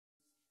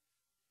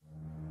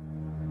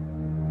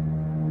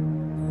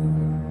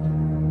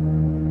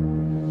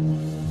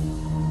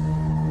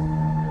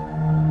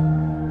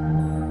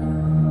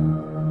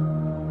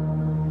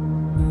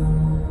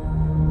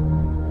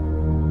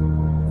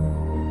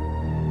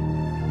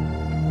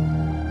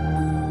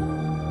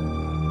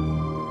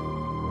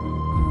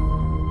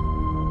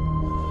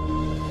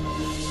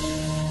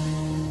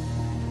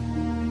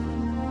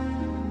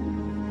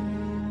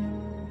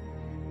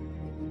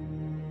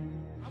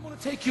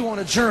take you on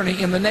a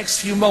journey in the next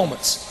few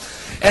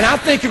moments. And I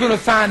think you're going to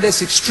find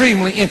this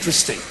extremely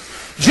interesting.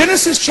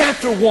 Genesis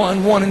chapter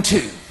 1, 1 and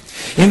 2.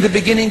 In the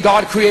beginning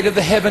God created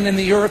the heaven and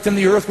the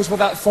earth was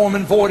without form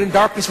and void, and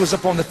darkness was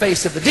upon the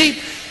face of the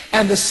deep,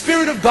 and the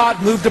Spirit of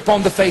God moved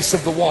upon the face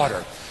of the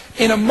water.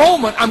 In a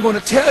moment, I'm going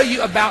to tell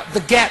you about the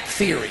gap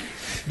theory.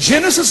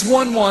 Genesis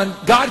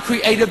 1:1, God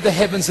created the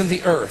heavens and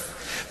the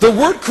earth. The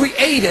word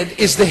created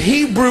is the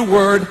Hebrew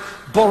word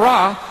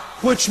bara,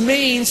 which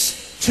means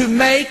to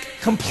make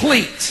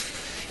complete.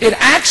 It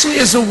actually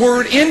is a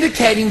word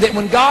indicating that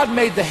when God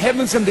made the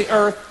heavens and the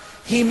earth,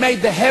 He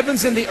made the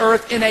heavens and the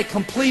earth in a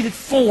completed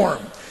form.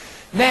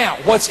 Now,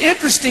 what's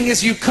interesting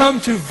is you come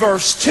to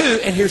verse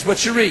 2, and here's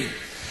what you read.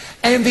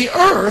 And the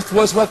earth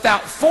was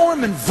without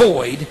form and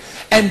void,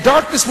 and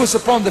darkness was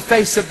upon the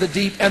face of the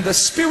deep, and the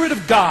Spirit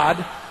of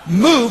God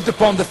moved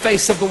upon the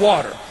face of the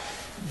water.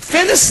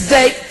 Finis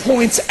Dake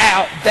points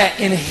out that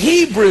in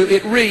Hebrew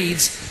it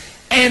reads,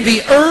 and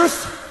the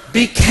earth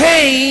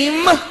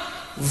became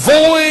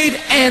void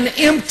and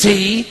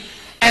empty,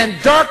 and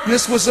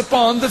darkness was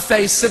upon the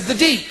face of the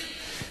deep.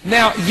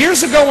 Now,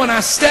 years ago when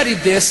I studied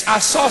this, I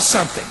saw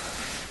something.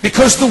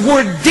 Because the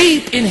word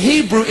deep in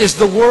Hebrew is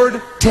the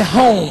word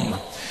tehom.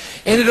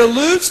 And it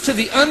alludes to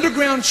the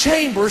underground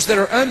chambers that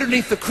are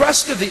underneath the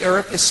crust of the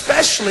earth,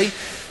 especially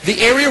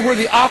the area where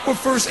the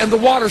aquifers and the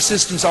water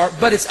systems are,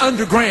 but it's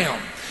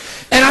underground.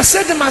 And I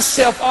said to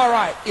myself, all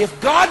right, if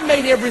God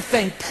made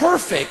everything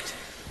perfect,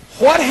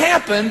 what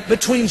happened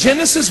between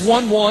Genesis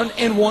 1:1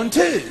 and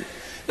 1:2?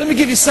 Let me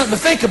give you something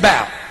to think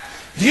about.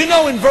 Do you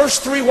know in verse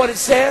 3 what it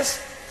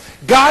says?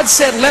 God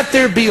said, let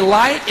there be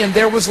light, and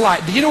there was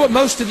light. Do you know what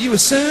most of you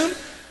assume?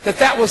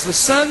 That was the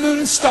sun, moon,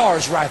 and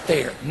stars right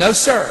there. No,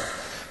 sir.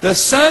 The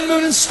sun,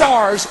 moon, and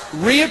stars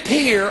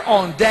reappear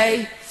on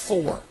day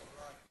 4.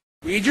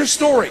 Read your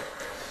story.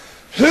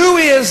 Who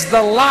is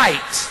the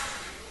light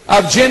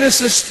of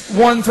Genesis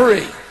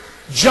 1:3?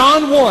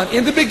 John 1,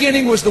 in the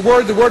beginning was the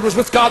Word was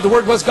with God, the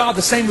Word was God,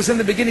 the same was in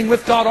the beginning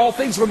with God, all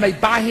things were made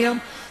by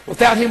Him.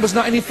 Without Him was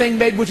not anything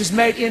made which is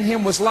made. In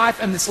Him was life,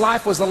 and this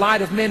life was the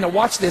light of men. Now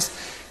watch this.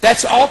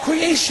 That's all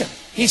creation.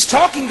 He's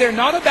talking there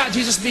not about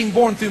Jesus being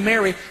born through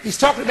Mary. He's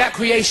talking about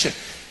creation.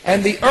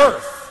 And the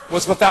earth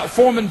was without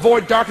form and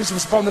void. Darkness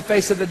was upon the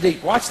face of the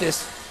deep. Watch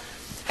this.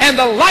 And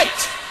the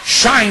light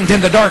shined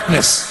in the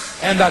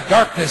darkness, and the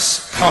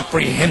darkness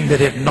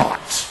comprehended it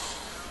not.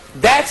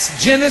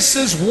 That's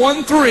Genesis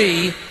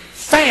 1:3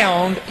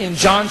 found in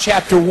John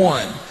chapter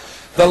 1.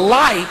 The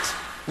light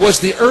was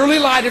the early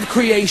light of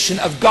creation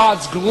of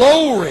God's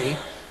glory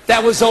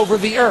that was over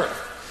the earth.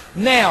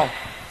 Now,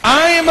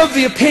 I am of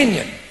the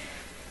opinion,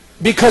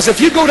 because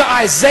if you go to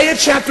Isaiah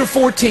chapter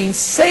 14,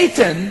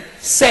 Satan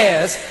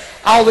says,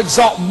 I'll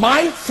exalt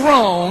my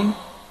throne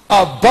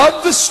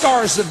above the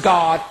stars of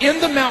God in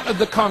the mount of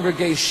the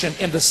congregation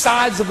in the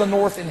sides of the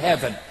north in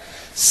heaven.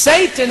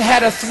 Satan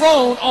had a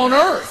throne on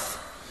earth.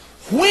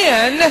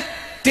 When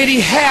did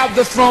he have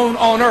the throne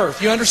on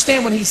earth? You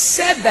understand, when he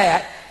said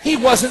that, he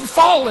wasn't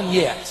fallen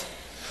yet.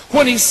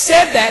 When he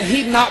said that,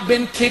 he'd not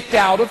been kicked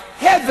out of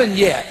heaven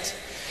yet.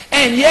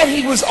 And yet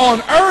he was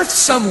on earth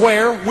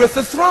somewhere with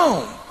a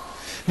throne.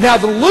 Now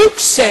the Luke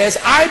says,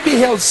 I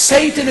beheld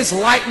Satan as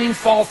lightning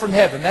fall from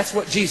heaven. That's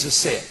what Jesus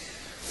said.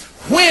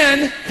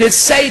 When did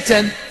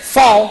Satan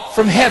fall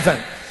from heaven?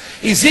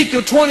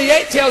 Ezekiel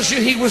 28 tells you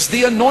he was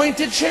the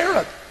anointed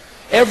cherub.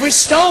 Every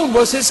stone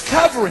was his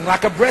covering,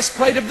 like a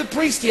breastplate of the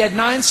priest. He had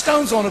 9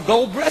 stones on a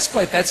gold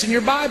breastplate. That's in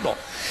your Bible.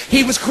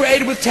 He was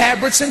created with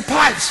tabrets and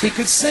pipes. He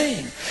could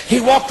sing. He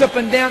walked up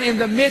and down in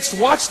the midst,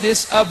 watch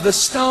this, of the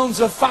stones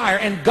of fire.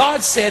 And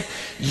God said,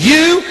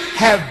 you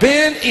have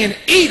been in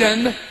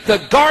Eden, the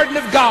garden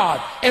of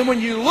God. And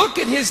when you look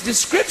at his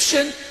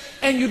description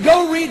and you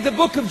go read the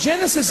book of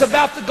Genesis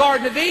about the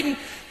Garden of Eden,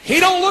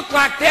 he don't look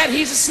like that.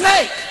 He's a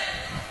snake.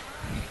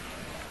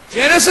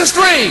 Genesis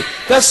 3,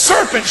 the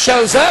serpent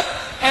shows up,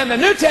 and the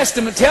New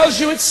Testament tells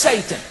you it's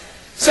Satan.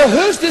 So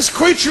who's this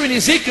creature in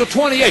Ezekiel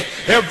 28?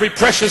 Every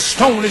precious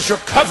stone is your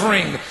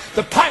covering.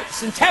 The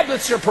pipes and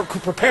tablets are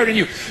prepared in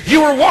you.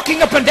 You are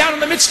walking up and down in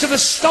the midst of the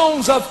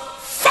stones of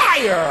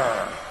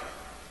fire.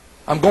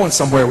 I'm going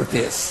somewhere with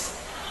this.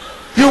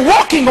 You're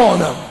walking on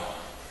them.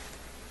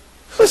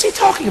 Who's he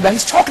talking about?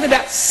 He's talking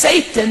about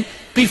Satan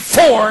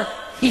before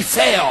he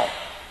fell.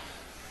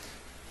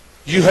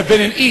 You have been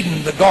in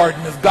Eden, the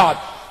garden of God.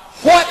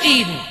 What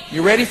Eden?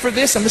 You ready for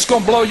this? I'm just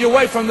going to blow you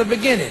away from the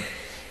beginning.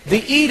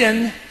 The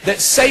Eden that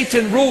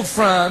Satan ruled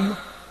from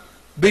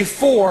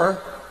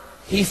before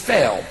he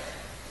fell.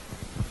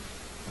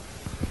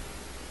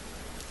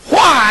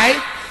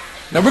 Why?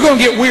 Now we're going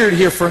to get weird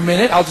here for a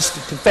minute. I'll just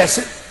confess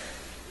it.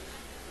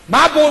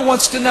 My boy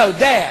wants to know,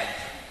 Dad,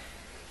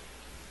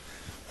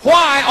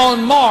 why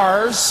on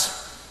Mars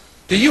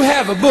do you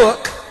have a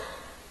book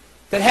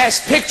that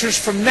has pictures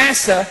from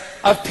NASA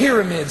of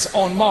pyramids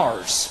on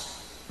Mars?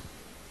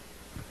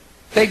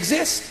 They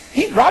exist.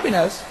 Robbie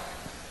knows.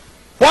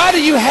 Why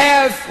do you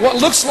have what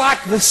looks like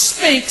the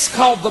Sphinx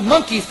called the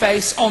monkey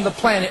face on the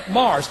planet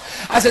Mars?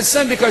 I said,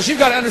 son, because you've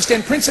got to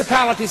understand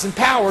principalities and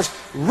powers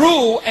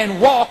rule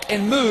and walk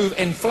and move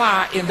and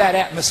fly in that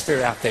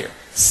atmosphere out there.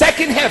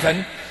 Second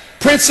heaven,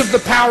 prince of the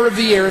power of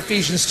the air,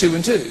 Ephesians 2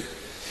 and 2.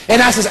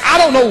 And I says, I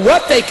don't know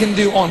what they can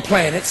do on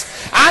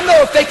planets. I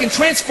know if they can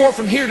transport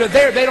from here to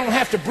there, they don't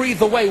have to breathe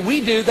the way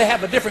we do. They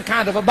have a different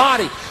kind of a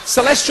body.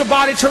 Celestial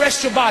body,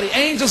 terrestrial body.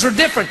 Angels are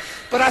different.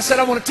 But I said,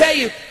 I want to tell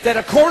you that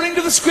according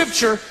to the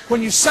scripture,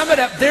 when you sum it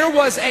up, there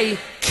was a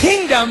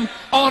kingdom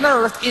on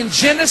earth in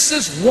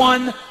Genesis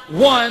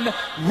 1:1,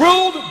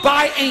 ruled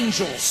by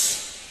angels.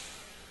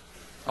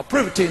 I'll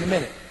prove it to you in a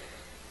minute.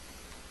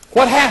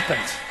 What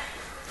happened?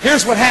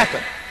 Here's what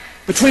happened.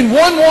 Between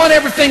 1:1,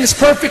 everything is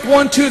perfect.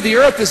 1:2, the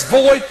earth is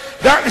void.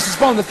 Darkness is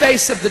upon the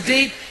face of the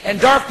deep, and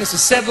darkness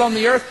is settled on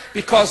the earth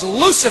because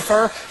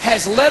Lucifer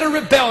has led a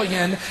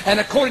rebellion, and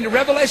according to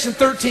Revelation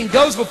 13,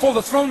 goes before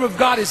the throne of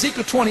God,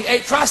 Ezekiel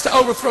 28, tries to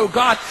overthrow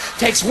God,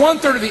 takes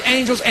 1/3 of the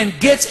angels, and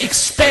gets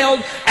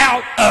expelled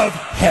out of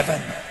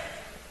heaven.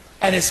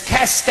 And is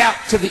cast out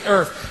to the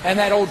earth. And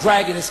that old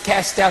dragon is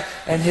cast out,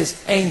 and his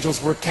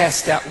angels were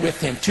cast out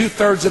with him.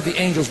 2/3 of the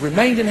angels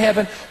remained in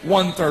heaven,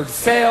 1/3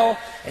 fell,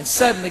 and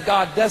suddenly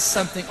God does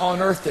something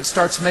on earth that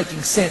starts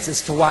making sense as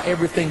to why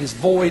everything is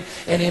void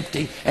and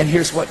empty. And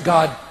here's what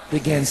God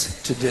begins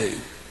to do.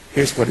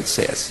 Here's what it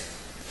says.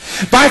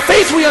 By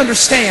faith we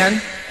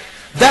understand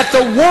that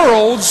the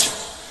worlds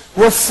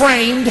were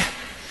framed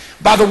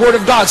by the Word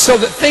of God, so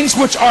that things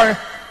which are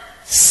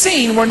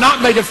seen were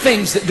not made of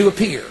things that do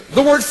appear.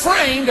 The word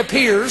framed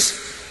appears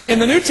in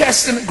the New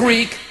Testament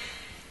Greek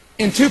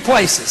in two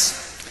places.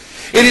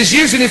 It is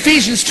used in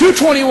Ephesians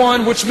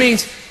 2:21, which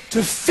means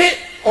to fit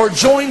or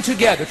join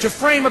together, to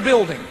frame a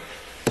building.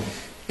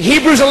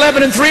 Hebrews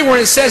 11:3, where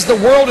it says the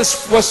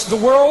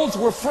worlds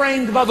were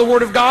framed by the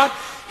Word of God,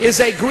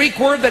 is a Greek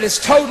word that is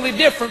totally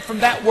different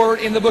from that word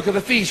in the book of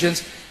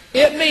Ephesians.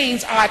 It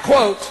means, I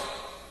quote,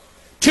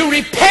 to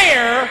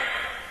repair,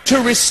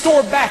 to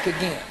restore back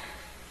again.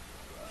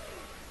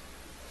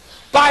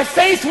 By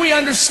faith we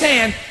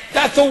understand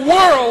that the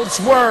worlds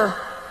were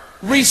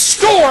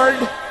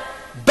restored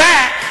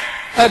back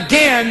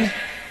again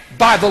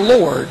by the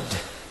Lord.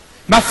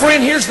 My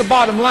friend, here's the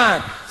bottom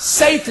line.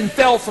 Satan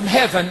fell from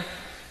heaven.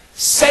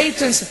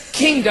 Satan's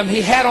kingdom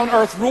he had on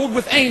earth, ruled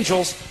with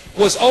angels,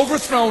 was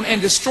overthrown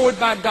and destroyed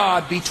by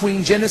God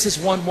between Genesis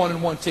 1:1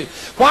 and 1:2.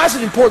 Why is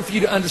it important for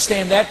you to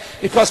understand that?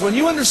 Because when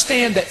you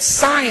understand that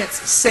science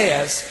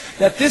says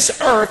that this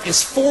earth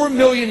is 4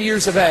 million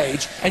years of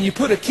age, and you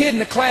put a kid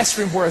in a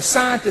classroom where a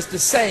scientist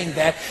is saying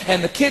that,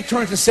 and the kid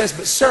turns and says,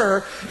 but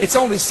sir, it's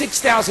only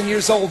 6,000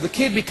 years old, the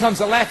kid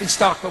becomes a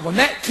laughingstock. But when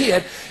that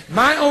kid,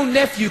 my own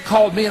nephew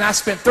called me, and I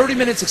spent 30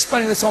 minutes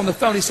explaining this on the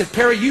phone. He said,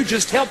 Perry, you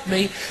just helped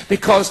me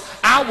because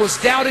I was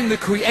doubting the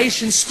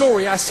creation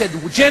story. I said,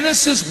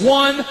 Genesis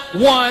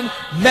 1:1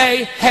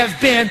 may have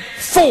been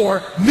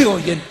 4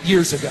 million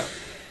years ago.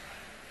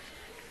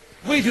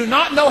 We do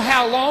not know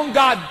how long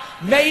God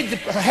made the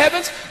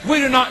heavens. We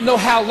do not know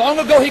how long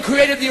ago He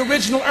created the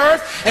original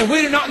earth. And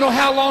we do not know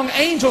how long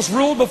angels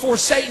ruled before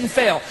Satan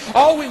fell.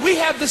 We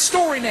have the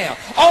story now.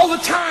 All the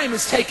time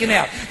is taken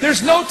out.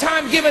 There's no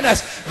time given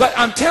us. But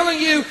I'm telling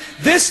you,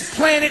 this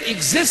planet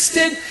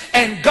existed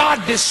and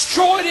God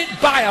destroyed it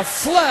by a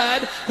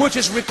flood, which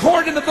is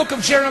recorded in the book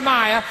of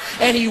Jeremiah.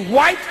 And He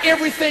wiped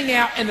everything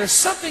out. And there's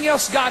something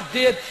else God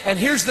did. And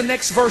here's the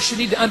next verse you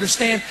need to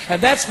understand.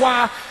 And that's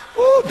why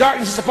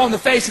darkness is upon the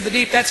face of the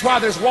deep. That's why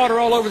there's water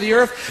all over the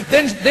earth.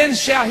 Then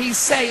shall He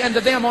say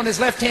unto them on His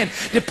left hand,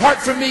 depart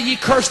from me, ye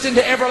cursed,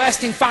 into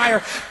everlasting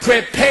fire,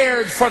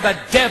 prepared for the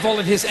devil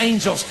and his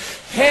angels.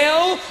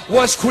 Hell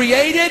was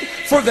created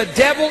for the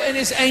devil and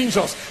his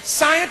angels.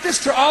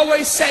 Scientists are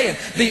always saying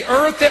the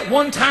earth at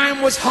one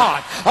time was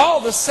hot. All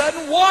of a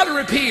sudden water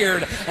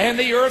appeared and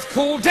the earth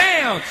cooled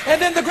down. And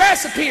then the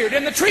grass appeared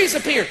and the trees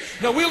appeared.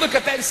 No, we look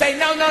at that and say,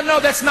 no,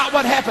 that's not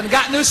what happened.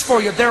 Got news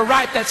for you. They're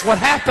right. That's what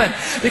happened.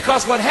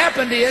 Because what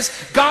happened is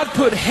God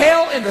put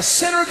hell in the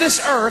center of this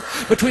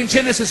earth between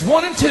Genesis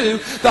 1 and 2.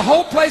 The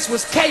whole place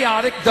was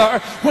chaotic.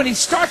 When He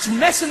starts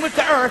messing with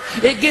the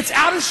earth, it gets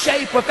out of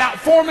shape without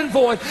form and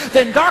void.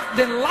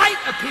 Then light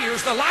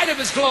appears, the light of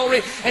His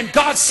glory, and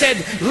God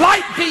said,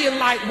 light be, and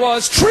light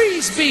was,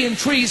 trees be, and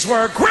trees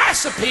were,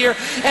 grass appear,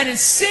 and in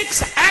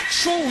 6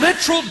 actual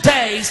literal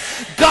days,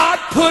 God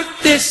put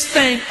this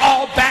thing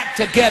all back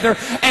together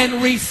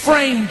and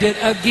reframed it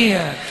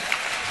again.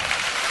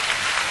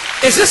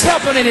 Is this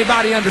helping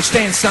anybody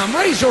understand something?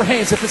 Raise your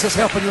hands if this is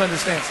helping you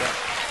understand something.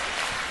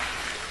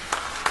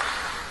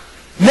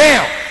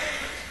 Now,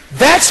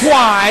 that's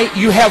why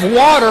you have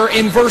water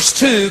in verse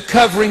 2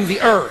 covering the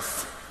earth.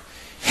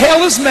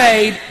 Hell is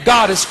made,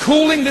 God is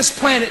cooling this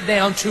planet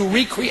down to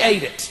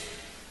recreate it.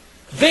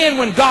 Then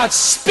when God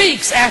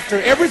speaks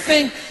after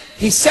everything,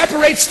 He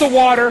separates the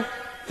water.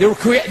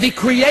 The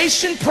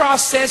creation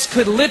process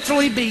could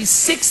literally be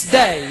 6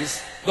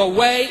 days, the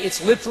way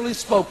it's literally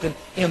spoken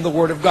in the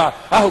Word of God.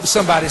 I hope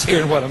somebody's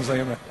hearing what I'm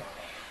saying right now.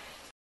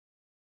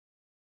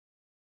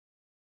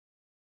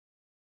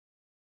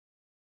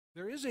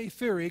 There is a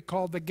theory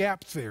called the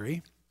gap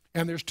theory,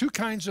 and there's 2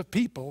 kinds of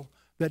people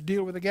that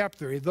deal with the gap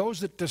theory. Those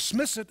that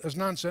dismiss it as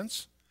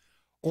nonsense,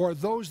 or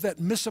those that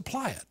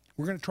misapply it.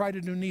 We're going to try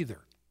to do neither.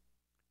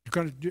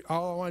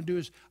 All I want to do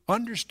is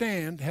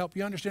help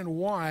you understand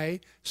why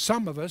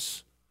some of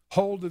us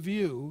hold the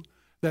view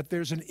that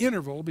there's an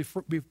interval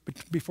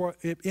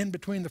in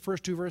between the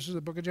first two verses of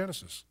the book of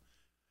Genesis.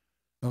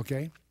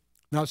 Okay?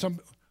 Now,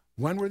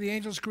 when were the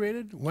angels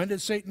created? When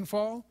did Satan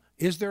fall?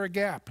 Is there a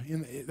gap?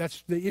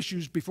 That's the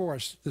issues before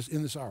us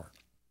in this hour.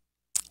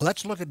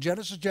 Let's look at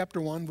Genesis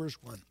chapter 1, verse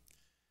 1.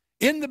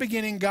 In the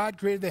beginning, God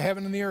created the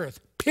heaven and the earth,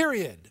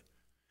 period.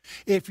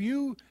 If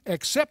you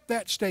accept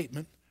that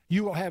statement,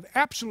 you will have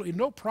absolutely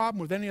no problem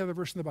with any other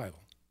verse in the Bible.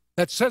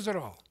 That says it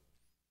all.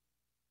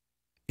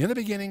 In the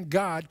beginning,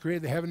 God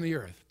created the heaven and the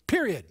earth,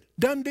 period.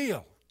 Done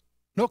deal.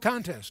 No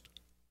contest.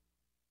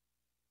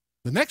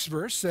 The next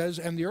verse says,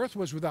 and the earth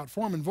was without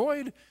form and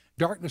void,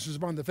 darkness was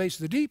upon the face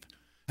of the deep,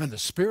 and the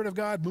Spirit of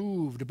God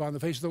moved upon the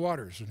face of the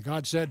waters. And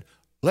God said,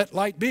 let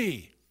light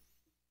be.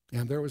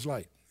 And there was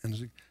light.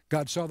 And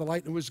God saw the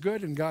light and it was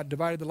good, and God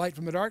divided the light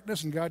from the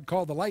darkness, and God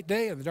called the light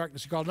day, and the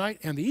darkness he called night,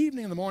 and the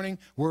evening and the morning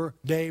were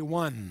day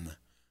one.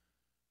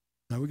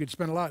 Now we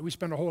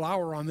spend a whole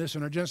hour on this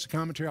in our Genesis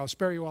commentary. I'll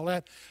spare you all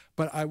that.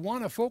 But I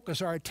want to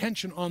focus our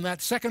attention on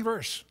that second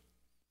verse,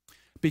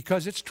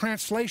 because its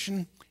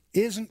translation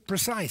isn't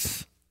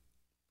precise.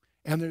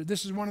 And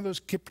this is one of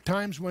those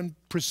times when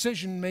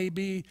precision may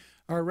be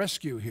our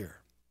rescue here.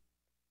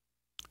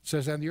 It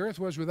says, and the earth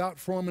was without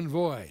form and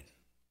void.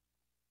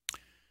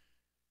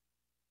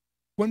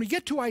 When we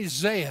get to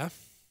Isaiah,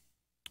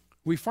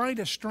 we find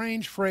a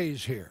strange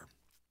phrase here.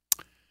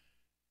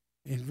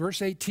 In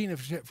verse 18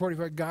 of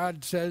 45,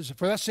 God says,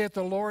 for thus saith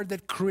the Lord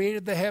that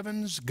created the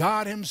heavens,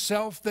 God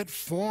himself that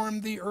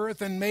formed the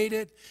earth and made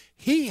it.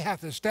 He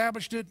hath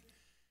established it.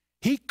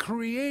 He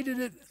created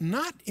it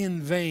not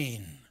in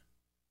vain.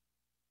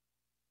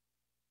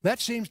 That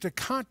seems to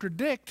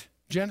contradict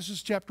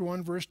Genesis chapter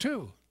 1, verse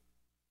 2.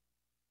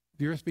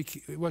 The earth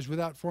was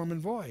without form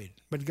and void.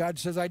 But God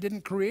says, I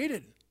didn't create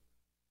it.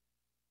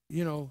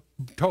 You know,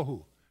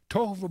 tohu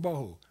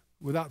vabohu,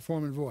 without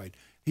form and void.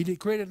 He did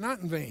create it not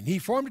in vain. He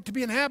formed it to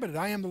be inhabited.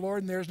 I am the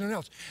Lord, and there is none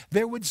else.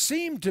 There would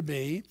seem to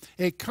be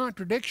a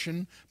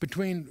contradiction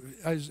between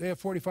Isaiah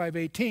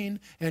 45:18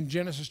 and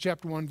Genesis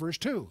chapter 1, verse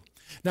 2.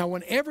 Now,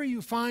 whenever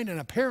you find an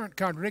apparent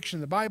contradiction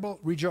in the Bible,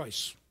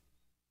 rejoice,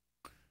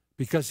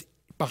 because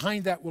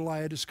behind that will lie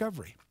a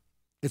discovery.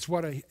 It's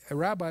what a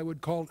rabbi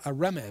would call a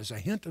remez, a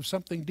hint of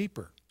something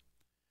deeper.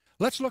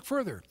 Let's look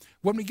further.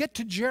 When we get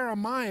to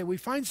Jeremiah, we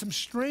find some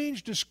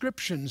strange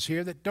descriptions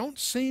here that don't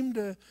seem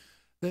to,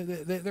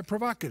 they're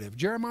provocative.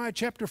 Jeremiah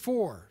chapter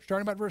 4,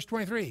 starting about verse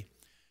 23.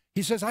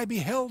 He says, I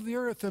beheld the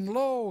earth, and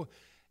lo,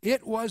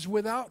 it was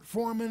without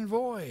form and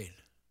void.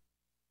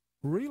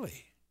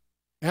 Really?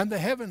 And the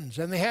heavens,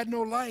 and they had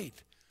no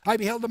light. I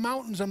beheld the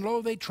mountains, and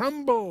lo, they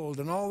trembled,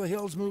 and all the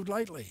hills moved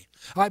lightly.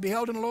 I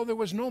beheld, and lo, there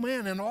was no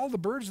man, and all the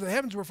birds of the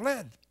heavens were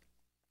fled.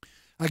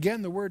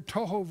 Again, the word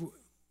tohu,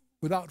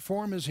 without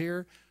form, is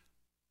here,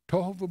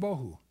 tohu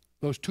vabohu,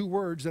 those two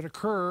words that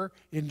occur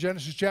in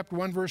Genesis chapter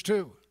 1, verse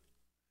 2.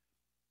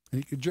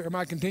 And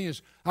Jeremiah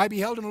continues, I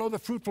beheld, and lo, the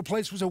fruitful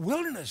place was a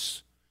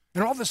wilderness,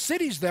 and all the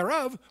cities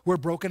thereof were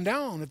broken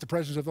down at the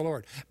presence of the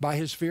Lord by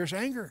his fierce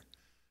anger.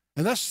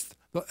 And thus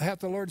hath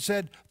the Lord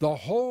said, the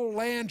whole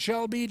land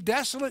shall be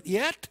desolate,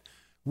 yet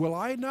will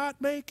I not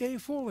make a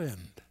full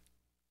end.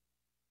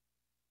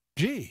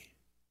 Gee,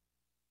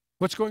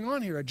 what's going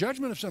on here? A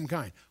judgment of some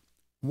kind.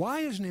 Why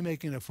isn't he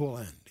making a full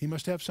end? He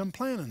must have some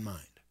plan in mind.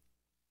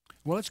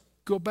 Well, let's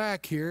go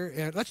back here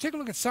and let's take a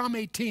look at Psalm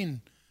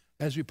 18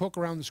 as we poke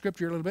around the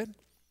scripture a little bit.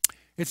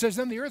 It says,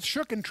 then the earth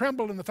shook and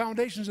trembled, and the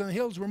foundations of the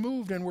hills were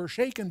moved and were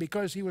shaken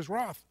because he was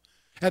wroth.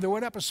 And there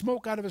went up a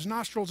smoke out of his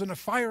nostrils, and a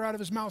fire out of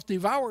his mouth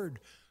devoured.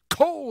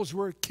 Coals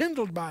were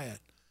kindled by it.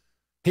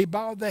 He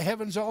bowed the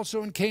heavens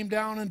also and came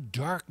down, and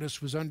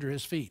darkness was under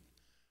his feet.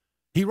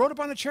 He rode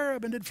upon a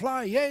cherub and did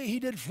fly. Yea, he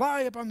did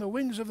fly upon the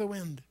wings of the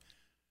wind.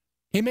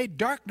 He made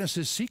darkness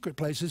his secret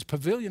place. His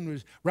pavilion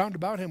was round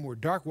about him were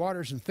dark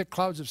waters and thick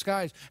clouds of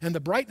skies. And the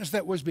brightness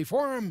that was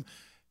before him,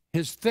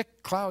 his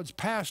thick clouds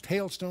passed,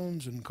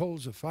 hailstones and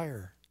coals of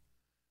fire.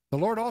 The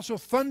Lord also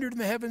thundered in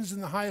the heavens,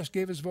 and the highest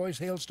gave his voice,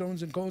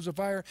 hailstones and coals of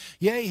fire.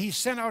 Yea, he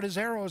sent out his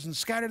arrows and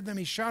scattered them.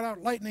 He shot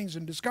out lightnings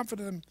and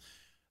discomfited them.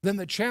 Then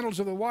the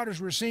channels of the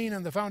waters were seen,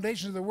 and the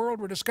foundations of the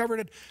world were discovered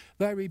at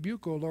thy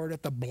rebuke, O Lord,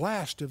 at the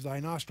blast of thy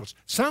nostrils.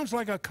 Sounds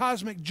like a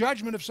cosmic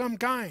judgment of some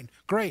kind.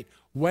 Great.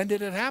 When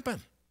did it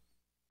happen?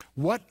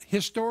 What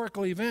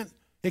historical event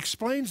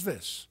explains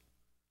this?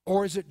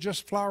 Or is it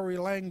just flowery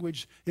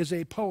language? Is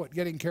a poet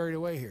getting carried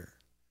away here?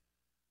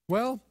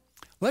 Well,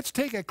 let's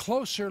take a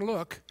closer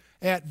look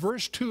at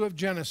verse 2 of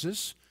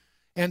Genesis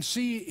and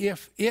see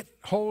if it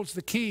holds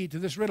the key to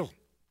this riddle.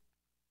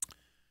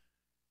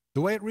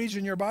 The way it reads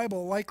in your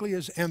Bible likely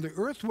is, and the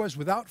earth was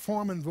without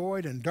form and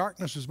void, and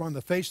darkness was upon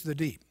the face of the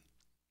deep.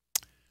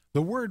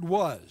 The word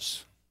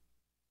was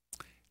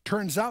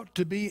turns out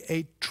to be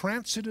a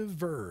transitive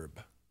verb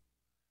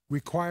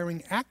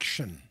requiring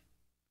action.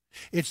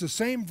 It's the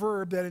same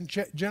verb that in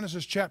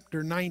Genesis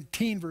chapter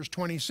 19, verse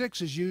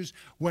 26 is used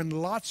when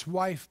Lot's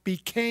wife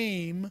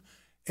became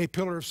a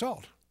pillar of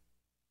salt.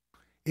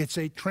 It's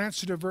a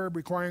transitive verb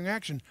requiring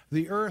action.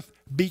 The earth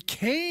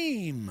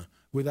became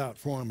without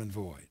form and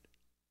void.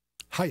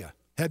 Haya,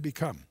 had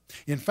become.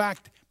 In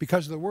fact,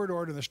 because of the word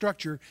order and the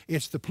structure,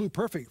 it's the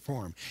pluperfect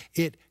form.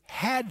 It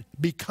had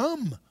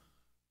become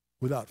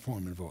without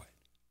form and void.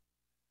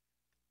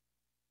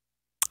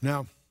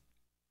 Now,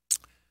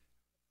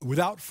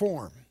 without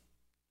form,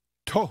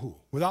 tohu,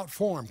 without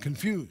form,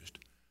 confused.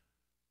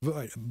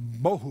 Void,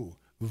 bohu,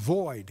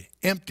 void,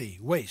 empty,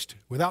 waste,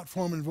 without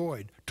form and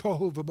void,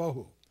 tohu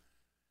vabohu.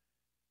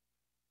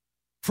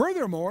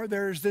 Furthermore,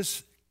 there's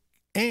this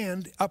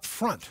and up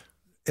front.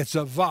 It's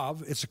a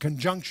vav, it's a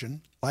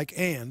conjunction, like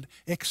and,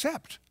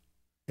 except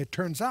it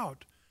turns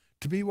out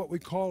to be what we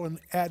call an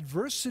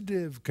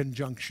adversative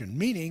conjunction,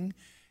 meaning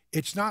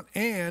it's not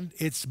and,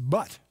 it's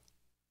but.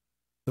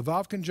 The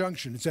vav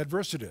conjunction, it's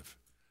adversative.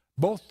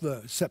 Both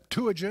the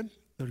Septuagint,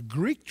 the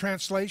Greek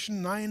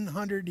translation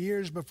 900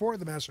 years before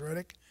the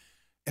Masoretic,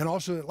 and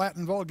also the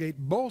Latin Vulgate,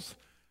 both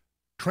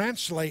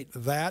translate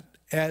that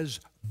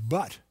as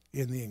but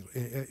in the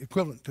English,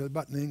 equivalent to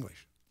but in the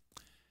English.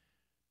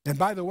 And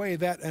by the way,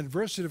 that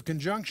adversative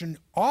conjunction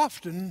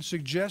often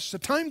suggests a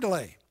time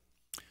delay.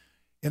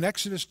 In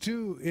Exodus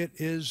 2, it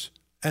is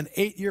an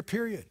 8-year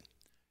period.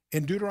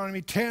 In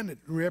Deuteronomy 10, it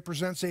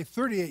represents a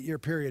 38-year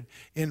period.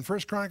 In 1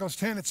 Chronicles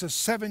 10, it's a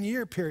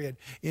 7-year period.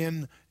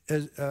 In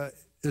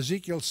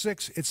Ezekiel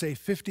 6, it's a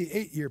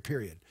 58-year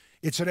period.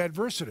 It's an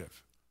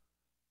adversative,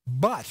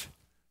 but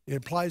it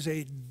implies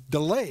a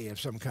delay of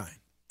some kind.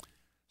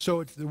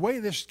 So the way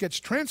this gets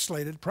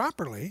translated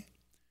properly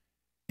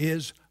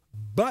is,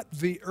 but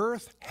the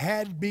earth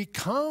had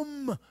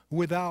become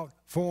without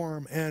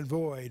form and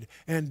void,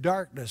 and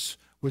darkness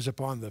was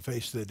upon the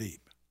face of the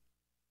deep.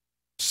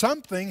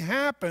 Something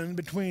happened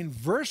between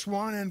verse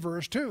 1 and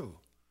verse 2.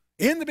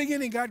 In the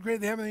beginning, God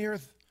created the heaven and the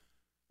earth,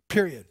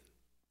 period.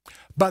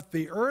 But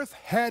the earth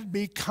had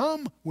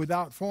become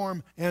without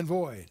form and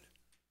void.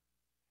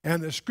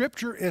 And the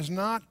scripture is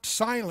not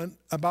silent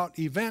about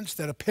events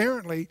that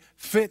apparently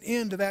fit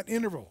into that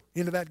interval,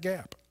 into that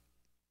gap.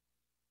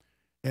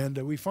 And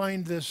we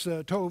find this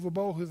tohu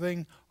vabohu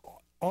thing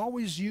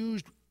always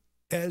used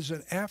as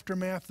an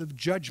aftermath of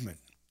judgment.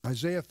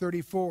 Isaiah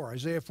 34,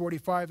 Isaiah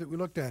 45 that we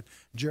looked at,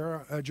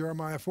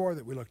 Jeremiah 4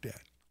 that we looked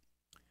at.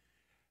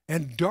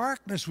 And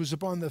darkness was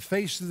upon the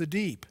face of the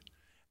deep.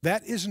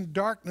 That isn't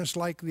darkness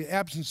like the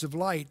absence of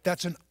light.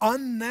 That's an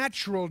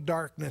unnatural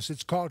darkness.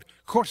 It's called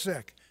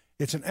kosek.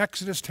 It's in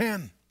Exodus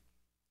 10.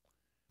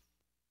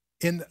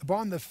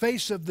 Upon the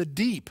face of the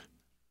deep,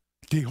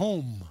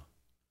 dihom.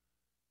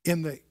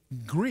 In the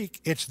Greek,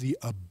 it's the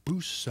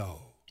abuso,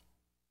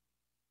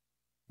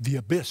 the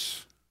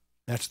abyss.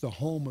 That's the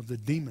home of the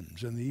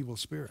demons and the evil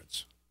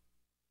spirits.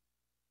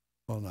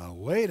 Well, now,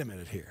 wait a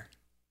minute here.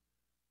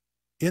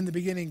 In the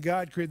beginning,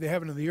 God created the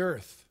heaven and the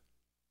earth.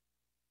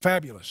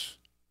 Fabulous.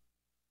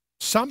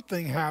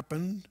 Something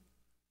happened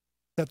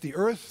that the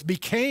earth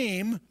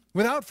became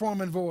without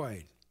form and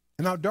void,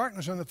 and now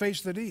darkness on the face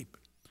of the deep.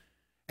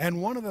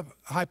 And one of the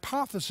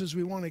hypotheses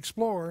we want to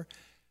explore,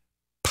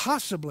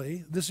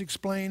 possibly this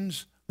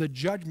explains the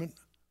judgment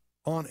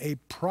on a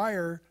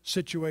prior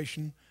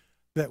situation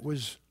that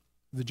was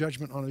the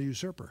judgment on a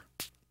usurper.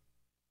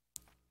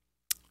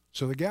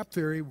 So the gap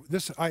theory,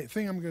 this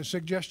thing I'm going to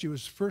suggest to you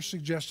was first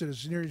suggested,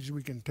 as near as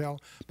we can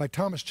tell, by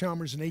Thomas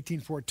Chalmers in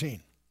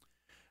 1814.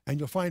 And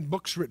you'll find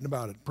books written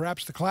about it.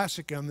 Perhaps the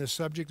classic on this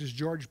subject is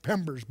George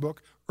Pember's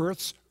book,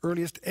 Earth's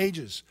Earliest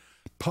Ages,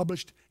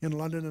 published in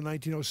London in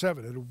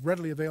 1907. It's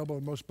readily available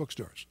in most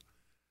bookstores.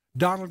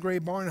 Donald Gray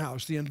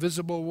Barnhouse, The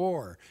Invisible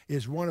War,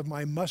 is one of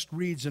my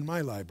must-reads in my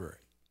library.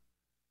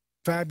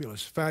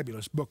 Fabulous,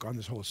 fabulous book on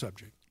this whole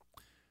subject.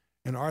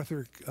 And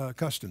Arthur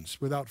Custance,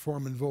 Without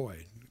Form and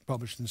Void,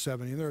 published in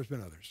 '70, and there's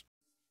been others.